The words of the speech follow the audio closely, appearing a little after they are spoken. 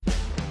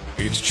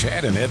It's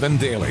Chad and Evan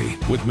Daily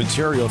with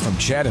material from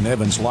Chad and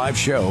Evan's live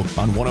show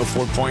on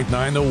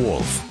 104.9 The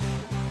Wolf.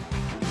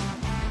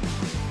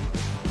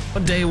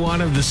 Day one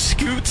of the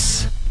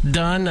scoots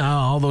done,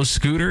 all those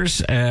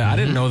scooters. I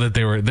didn't know that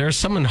there's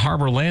some in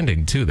Harbor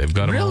Landing too. They've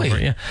got them Really?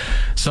 over. Yeah.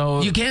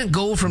 So You can't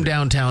go from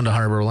downtown to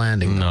Harbor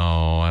Landing.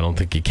 no, I don't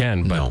think you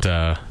can. But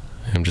No.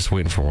 I'm just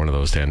waiting for one of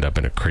those to end up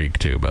in a creek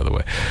too. By the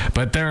way,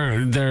 but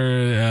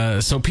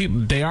so people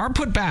they are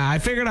put back. I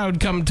figured I would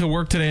come to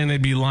work today and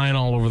they'd be lying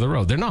all over the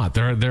road. They're not.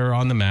 They're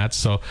on the mats.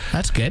 So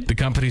That's good. the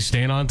company's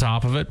staying on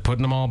top of it,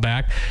 putting them all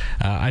back.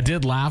 I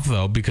did laugh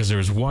though because there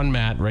was one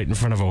mat right in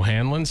front of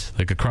O'Hanlon's,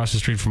 like across the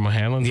street from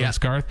O'Hanlon's on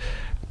Scarth.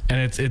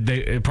 And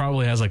it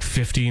probably has like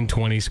 15,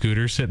 20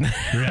 scooters sitting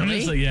there.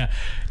 Really? So, yeah.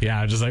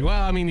 I'm just like,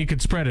 well, I mean, you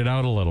could spread it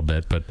out a little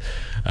bit, but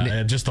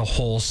just a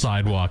whole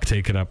sidewalk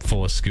taken up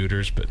full of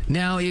scooters. But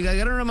Now, I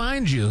got to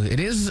remind you, it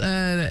is,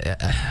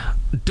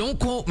 don't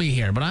quote me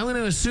here, but I'm going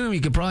to assume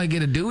you could probably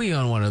get a Dewey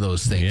on one of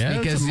those things. Yeah,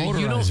 because it's a motorized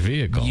you don't,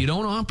 vehicle. You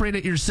don't operate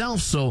it yourself,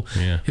 so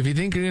Yeah. if you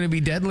think you're going to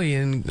be deadly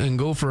and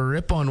go for a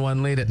rip on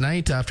one late at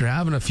night after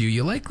having a few,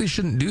 you likely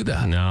shouldn't do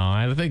that. no,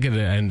 I think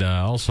and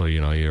also,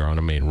 you're on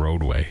a main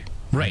roadway.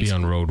 Right. Be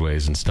on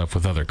roadways and stuff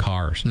with other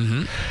cars.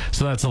 Mm-hmm.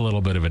 So that's a little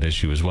bit of an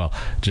issue as well.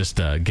 Just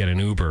get an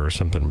Uber or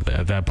something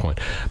at that point.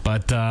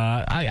 But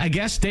I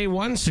guess day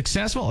one,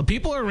 successful.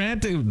 People are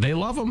ranting. They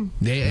love them.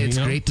 It's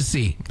great to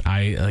see.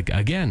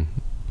 Again,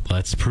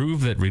 let's prove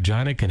that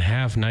Regina can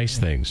have nice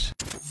things.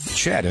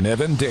 Chad and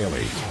Evan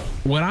Daily.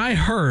 When I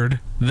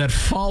heard that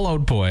Fall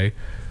Out Boy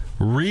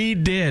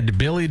redid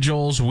Billy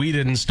Joel's We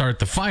Didn't Start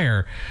the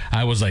Fire,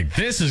 I was like,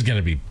 this is going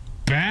to be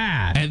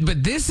bad.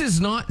 But this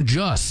is not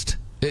just...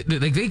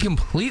 Like they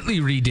completely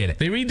redid it.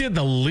 They redid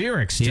the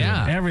lyrics to it,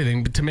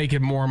 everything to make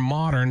it more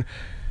modern.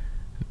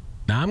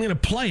 Now I'm going to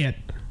play it,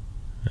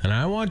 and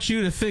I want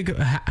you to think,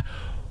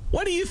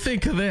 what do you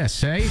think of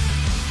this, eh?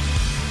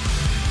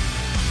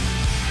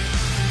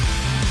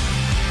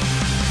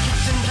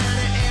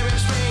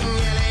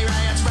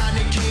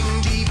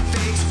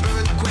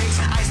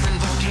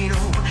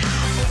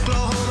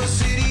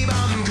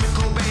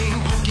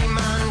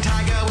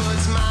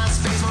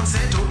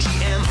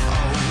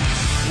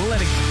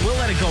 We'll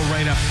let it go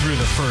right up through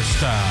the first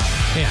chorus.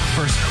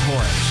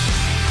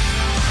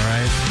 All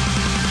right.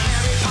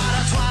 Harry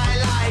Potter,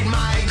 Twilight,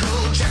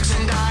 Michael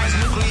Jackson dies,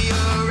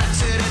 nuclear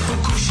accident,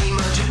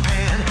 Fukushima,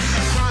 Japan,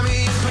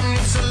 Crimea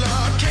Peninsula,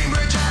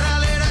 Cambridge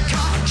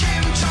Analytica,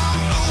 Kim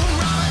Jong-un,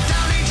 Robert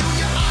Downey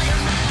Jr.,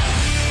 Iron Man.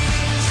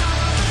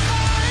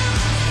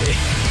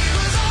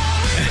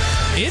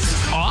 It's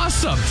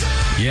awesome.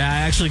 Yeah, I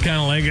actually kind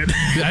of like it.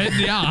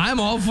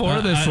 I'm all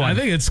for this one. I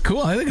think it's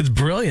cool. I think it's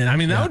brilliant. I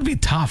mean, that would be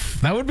tough.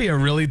 That would be a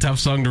really tough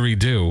song to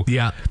redo.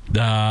 Yeah.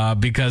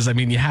 Because, I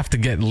mean, you have to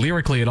get,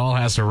 lyrically, it all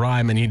has to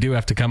rhyme, and you do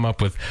have to come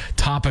up with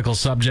topical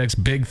subjects,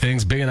 big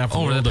things, big enough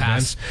for world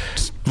events.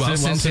 Well,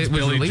 since it was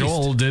Billy released.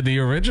 Joel did the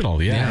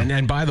original. Yeah.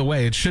 And by the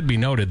way, it should be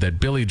noted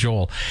that Billy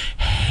Joel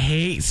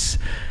hates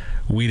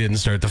We Didn't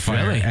Start the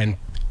Fire. Really? And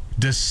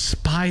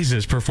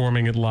despises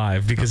performing it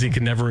live because he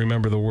can never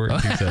remember the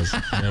words he says.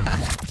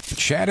 Yeah.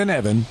 Chad and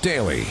Evan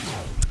Daily.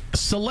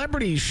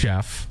 Celebrity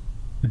chef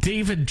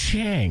David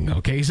Chang.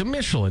 Okay, he's a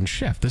Michelin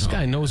chef. This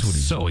guy knows what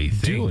he's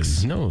doing.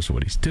 He knows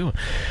what he's doing.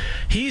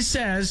 He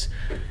says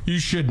you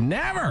should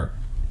never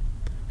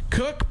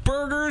cook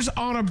burgers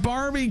on a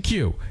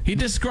barbecue. He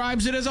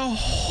describes it as a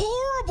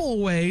horrible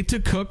way to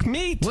cook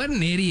meat. What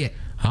an idiot.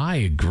 I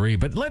agree,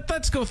 but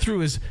let's go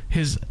through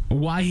his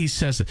why he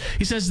says it.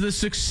 He says the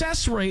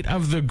success rate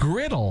of the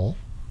griddle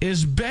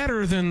is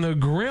better than the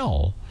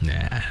grill.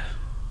 Nah.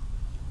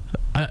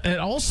 And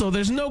also,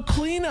 there's no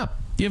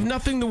cleanup. You have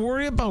nothing to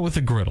worry about with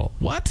a griddle.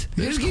 What?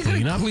 You're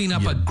going to clean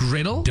up a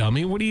griddle?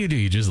 Dummy, what do?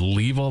 You just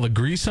leave all the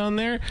grease on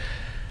there?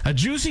 A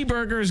juicy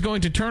burger is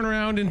going to turn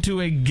around into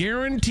a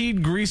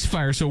guaranteed grease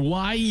fire, so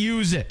why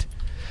use it?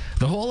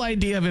 The whole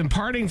idea of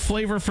imparting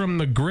flavor from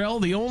the grill,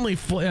 the only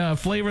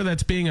flavor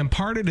that's being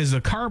imparted is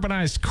the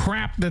carbonized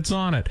crap that's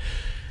on it.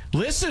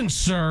 Listen,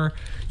 sir,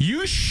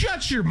 you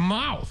shut your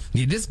mouth.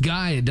 Yeah, this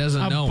guy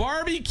doesn't know. A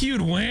barbecued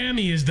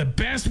whammy is the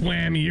best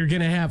whammy you're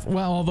going to have.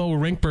 Well, although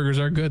rink burgers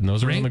are good, and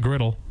those are on the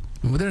griddle.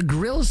 Well, they're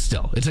grills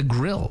still. It's a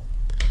grill.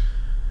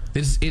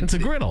 It's a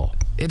griddle.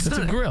 It's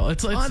a grill.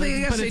 It's I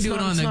guess they do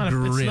it on the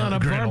grill. It's not a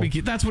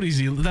barbecue. That's what he's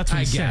saying.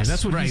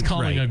 That's what he's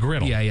calling a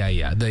griddle.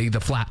 Yeah.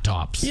 The flat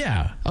tops.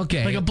 Yeah.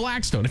 Okay. Like a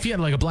Blackstone. If you had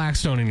like a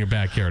Blackstone in your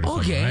backyard. Or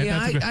okay.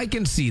 Right? Yeah, I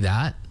can see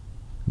that.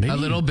 Maybe, a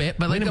little bit,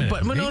 but like,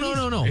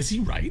 no. Is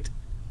he right?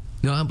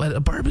 No, but a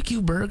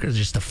barbecue burger is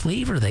just the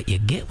flavor that you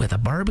get with a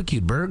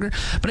barbecued burger.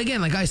 But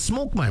again, like I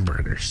smoke my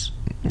burgers.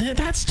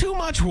 That's too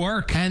much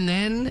work. And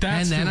then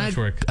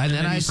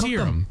I sear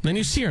them. Then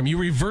you sear them. You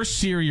reverse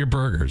sear your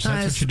burgers.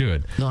 That's what you do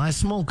it. No, I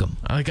smoke them.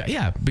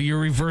 Yeah, but you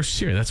reverse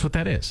sear. That's what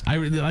that is. I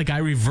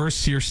reverse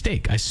sear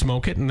steak. I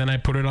smoke it and then I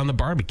put it on the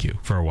barbecue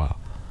for a while,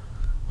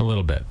 a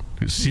little bit.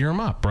 Sear them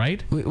up,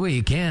 right? Well,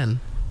 you can.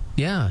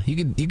 Yeah,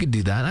 you could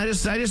do that. I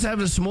just have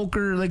a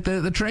smoker like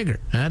the Traeger.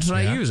 That's what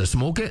I use. I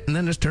smoke it and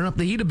then just turn up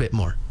the heat a bit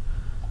more.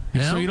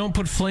 So you don't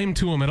put flame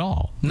to them at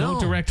all? No.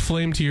 Direct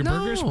flame to your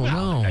burgers?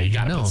 Well, you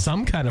got to put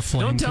some kind of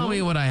flame to them. Don't tell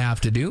me what I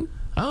have to do.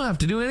 I don't have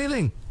to do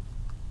anything.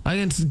 I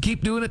can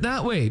keep doing it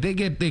that way.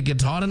 It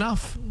gets hot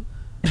enough.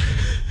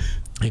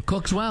 It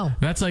cooks well.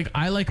 That's like,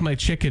 I like my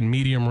chicken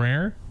medium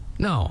rare.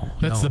 No.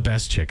 That's the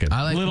best chicken.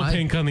 I like Little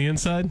pink on the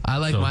inside. I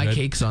like my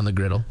cakes on the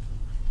griddle.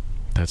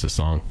 That's a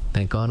song.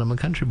 Thank God I'm a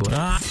country boy.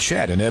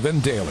 Chad and Evan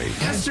daily.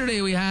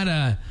 Yesterday we had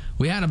a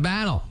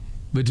battle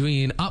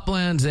between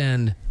Uplands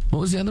and what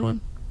was the other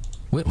one?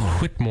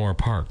 Whitmore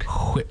Park.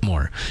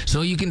 Whitmore.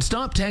 So you can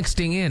stop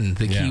texting in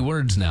the key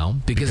words now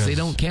because they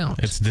don't count.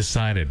 It's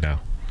decided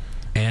now.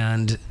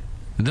 And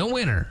the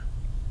winner,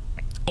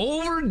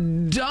 over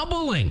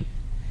doubling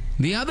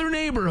the other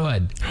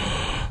neighborhood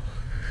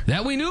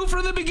that we knew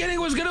from the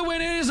beginning was going to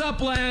win, is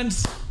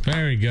Uplands.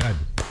 Very good.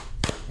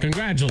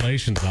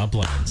 Congratulations,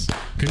 Uplands.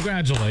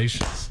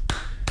 Congratulations.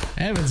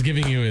 Evan's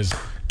giving you his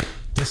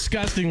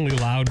disgustingly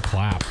loud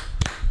clap.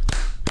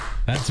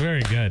 That's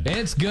very good.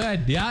 It's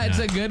good. Yeah, it's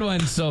a good one.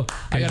 So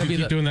I gotta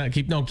keep doing that.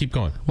 Keep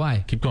going.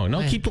 Why? Keep going.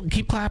 No,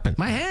 keep clapping.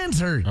 My hands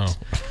hurt. Oh.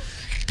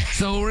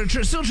 So we're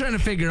still trying to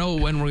figure out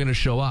when we're gonna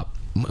show up.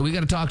 We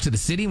got to talk to the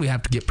city. We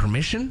have to get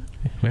permission.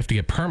 We have to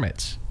get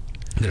permits.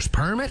 There's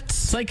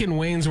permits. It's like in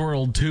Wayne's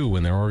World 2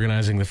 when they're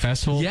organizing the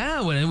festival.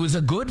 Yeah, when it was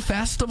a good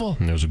festival.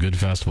 And it was a good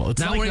festival.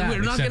 It's now like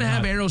we're not going to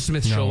have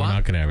Aerosmith show up. No, we're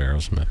not going to have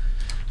Aerosmith.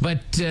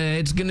 But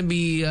it's going to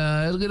be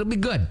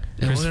good.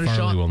 Chris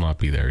Farley will not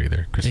be there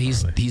either.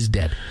 He's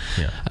dead.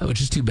 Yeah,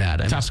 which is too bad.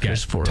 Tough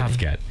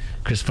get.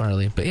 Chris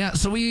Farley. But yeah,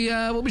 so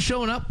we'll be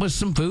showing up with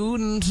some food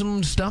and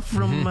some stuff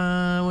from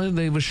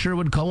the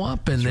Sherwood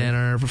Co-op and then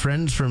our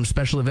friends from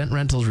Special Event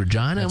Rentals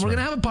Regina. And we're going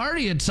to have a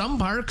party at some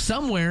park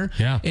somewhere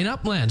in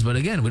Uplands. But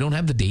again, we don't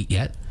have the date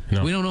yet.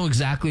 No. We don't know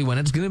exactly when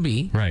it's going to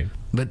be. Right.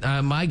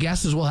 But my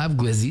guess is we'll have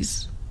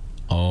glizzies.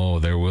 Oh,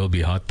 there will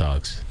be hot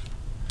dogs.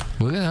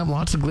 We're going to have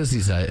lots of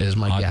glizzies, is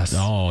my guess.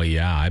 Oh,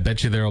 yeah. I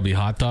bet you there will be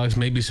hot dogs,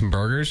 maybe some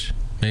burgers,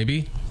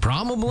 maybe.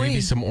 Probably.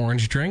 Maybe some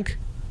orange drink.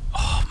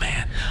 Oh,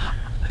 man.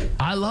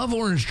 I love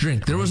orange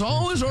drink. There was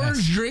always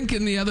orange drink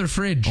in the other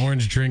fridge.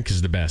 Orange drink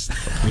is the best.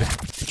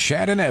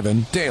 Chad and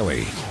Evan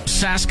daily.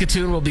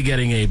 Saskatoon will be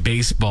getting a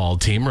baseball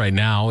team. Right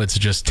now, it's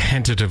just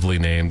tentatively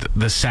named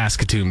the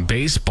Saskatoon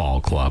Baseball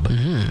Club.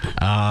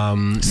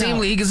 Same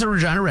league as the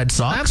Regina Red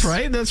Sox.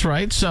 That's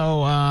right.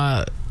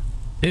 So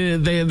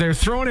they're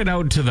throwing it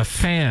out to the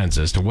fans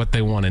as to what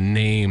they want to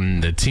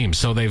name the team.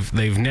 So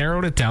they've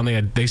narrowed it down.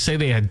 They say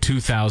they had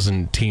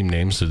 2,000 team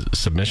names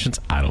submissions.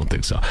 I don't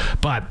think so,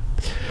 but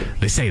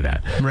they say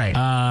that. Right.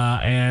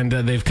 And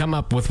they've come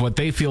up with what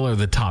they feel are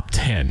the top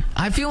 10.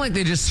 I feel like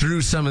they just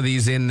threw some of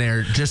these in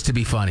there just to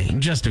be funny.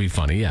 Just to be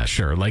funny, yeah,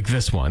 sure. Like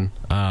this one,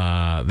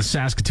 the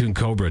Saskatoon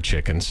Cobra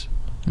Chickens.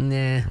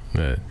 Nah.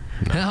 No.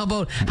 How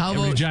about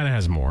Regina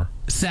has more.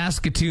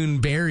 Saskatoon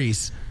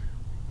Berries?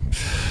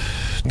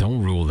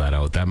 Don't rule that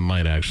out. That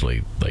might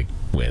actually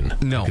win.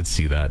 No, I could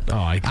see that. Oh,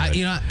 I could.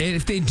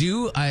 If they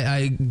do,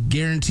 I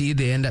guarantee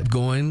they end up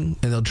going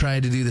and they'll try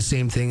to do the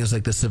same thing as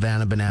the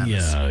Savannah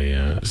Bananas.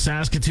 Yeah.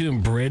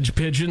 Saskatoon Bridge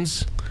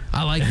Pigeons.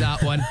 I like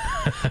that one.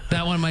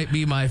 That one might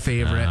be my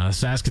favorite.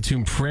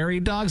 Saskatoon Prairie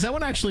Dogs. That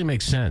one actually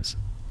makes sense.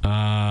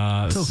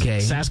 It's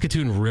okay.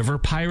 Saskatoon River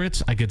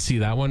Pirates. I could see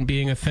that one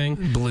being a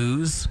thing.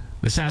 Blues.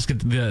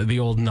 The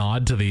old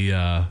nod to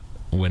the.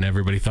 When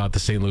everybody thought the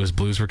St. Louis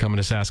Blues were coming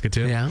to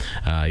Saskatoon.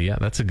 Yeah.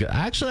 That's a good...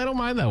 Actually, I don't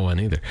mind that one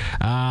either.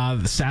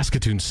 The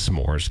Saskatoon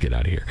S'mores. Get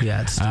out of here.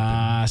 Yeah, it's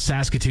stupid.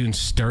 Saskatoon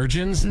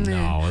Sturgeons?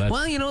 No. That's,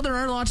 well, there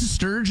are lots of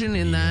sturgeon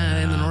in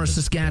the North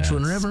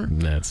Saskatchewan River.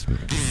 That's...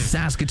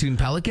 Saskatoon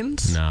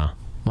Pelicans? No.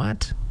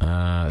 What?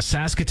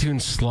 Saskatoon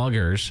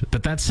Sluggers.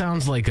 But that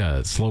sounds like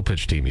a slow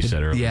pitch team you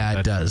said earlier. Yeah,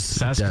 it does.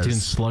 Saskatoon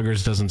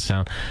Sluggers doesn't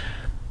sound...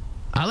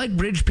 I like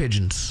bridge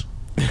pigeons.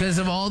 Because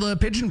of all the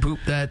pigeon poop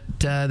that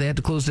they had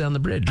to close down the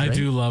bridge. Right? I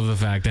do love the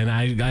fact, and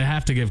I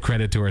have to give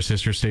credit to our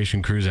sister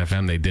station, Cruise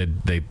FM.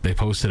 They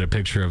posted a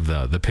picture of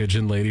the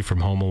pigeon lady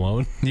from Home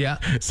Alone. Yeah,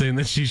 saying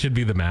that she should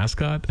be the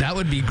mascot. That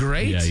would be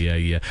great.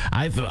 Yeah.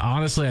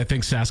 Honestly, I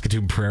think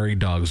Saskatoon Prairie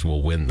Dogs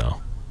will win, though.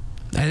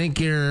 I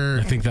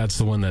think that's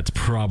the one that's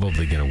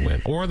probably going to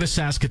win, or the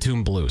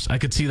Saskatoon Blues. I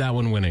could see that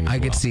one winning. I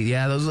could see,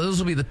 yeah. Those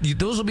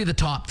will be the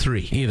top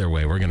three. Either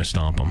way, we're going to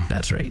stomp them.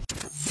 That's right.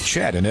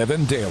 Chad and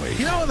Evan daily.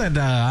 You know that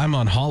I'm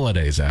on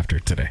holidays after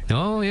today.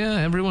 Oh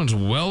yeah, everyone's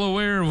well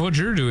aware of what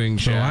you're doing,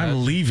 Chad. So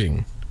I'm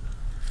leaving.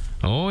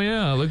 Oh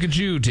yeah, look at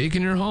you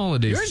taking your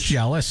holidays. You're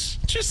jealous,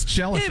 just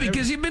jealous. Yeah,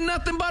 because you've been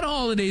nothing but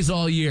holidays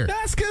all year.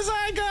 That's because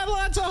I got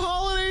lots of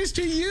holidays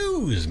to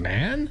use,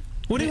 man.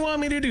 What do you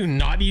want me to do?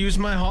 Not use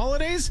my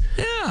holidays?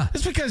 Yeah.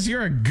 It's because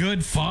you're a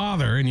good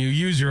father and you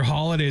use your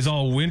holidays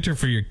all winter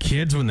for your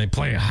kids when they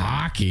play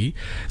hockey.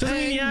 Doesn't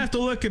mean you have to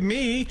look at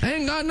me. I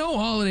ain't got no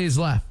holidays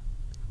left.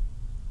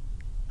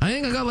 I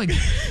think I got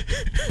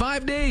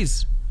 5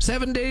 days,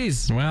 7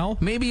 days. Well,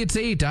 maybe it's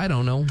 8. I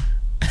don't know.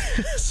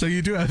 So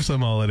you do have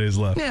some holidays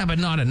left. Yeah, but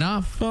not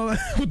enough. Well,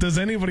 does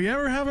anybody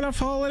ever have enough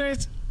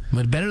holidays?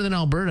 But better than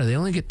Alberta. They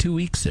only get 2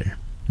 weeks there.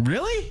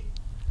 Really?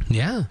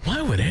 Yeah.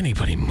 Why would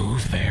anybody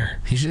move there?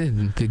 They're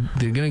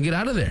going to get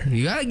out of there.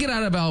 You got to get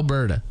out of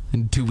Alberta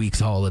in 2 weeks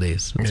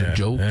holidays. It's a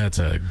joke.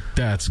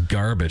 That's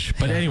garbage.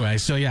 But anyway,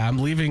 so yeah, I'm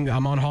leaving.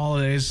 I'm on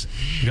holidays.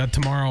 Got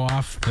tomorrow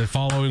off. The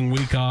following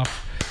week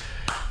off.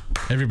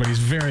 Everybody's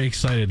very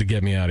excited to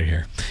get me out of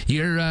here.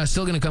 You're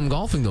still going to come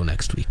golfing, though,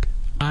 next week.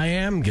 I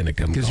am going to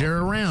come because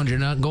you're around. You're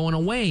not going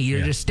away.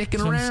 You're just sticking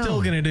around. I'm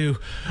still going to do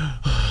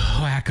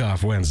Whack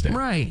Off Wednesday.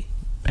 Right.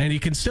 And you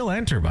can still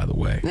enter, by the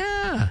way.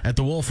 Yeah. At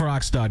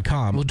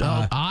thewolfrocks.com.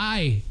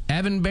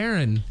 Evan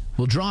Barron,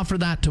 will draw for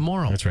that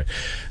tomorrow. That's right.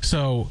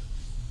 So,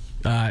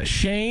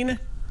 Shane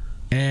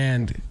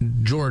and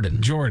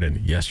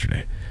Jordan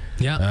yesterday.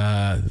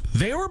 Yeah.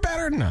 They were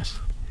better than us.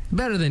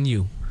 Better than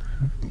you.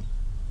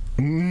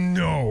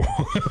 No.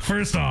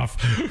 First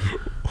off,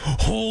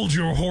 hold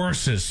your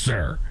horses,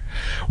 sir.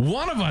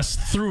 One of us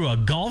threw a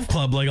golf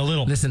club like a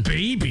little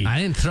baby. I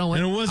didn't throw it.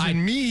 And it wasn't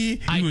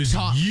me. It was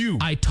you.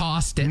 I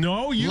tossed it.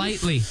 No, you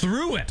lightly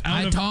threw it.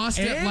 I tossed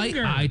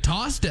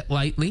it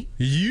lightly.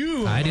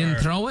 I didn't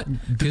throw it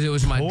because it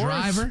was my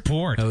driver.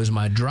 Sport. It was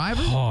my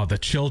driver. Oh, the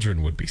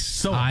children would be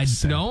so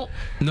upset. No.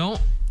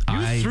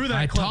 You threw that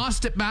I club.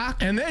 Tossed it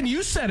back. And then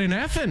you said an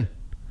effing.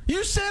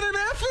 You said an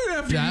effing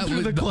after you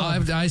threw the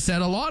club. I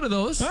said a lot of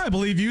those. I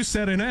believe you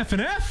said an F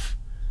and F.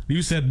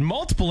 You said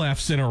multiple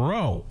F's in a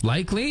row.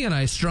 Likely, and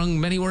I strung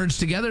many words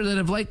together that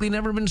have likely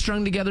never been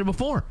strung together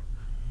before.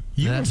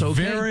 That's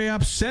okay. Very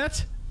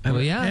upset. Well,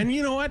 yeah. And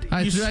you know what?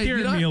 You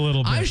scared me a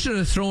little bit. I should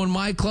have thrown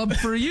my club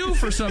for you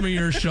for some of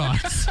your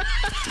shots.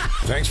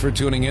 Thanks for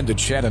tuning in to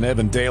Chad and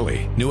Evan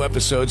Daily. New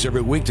episodes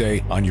every weekday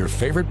on your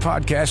favorite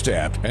podcast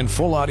app and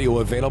full audio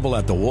available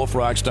at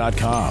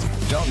thewolfrocks.com.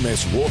 Don't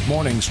miss Wolf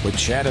Mornings with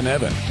Chad and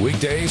Evan.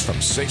 Weekdays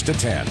from 6 to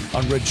 10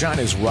 on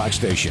Regina's Rock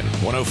Station,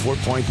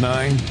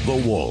 104.9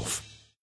 The Wolf.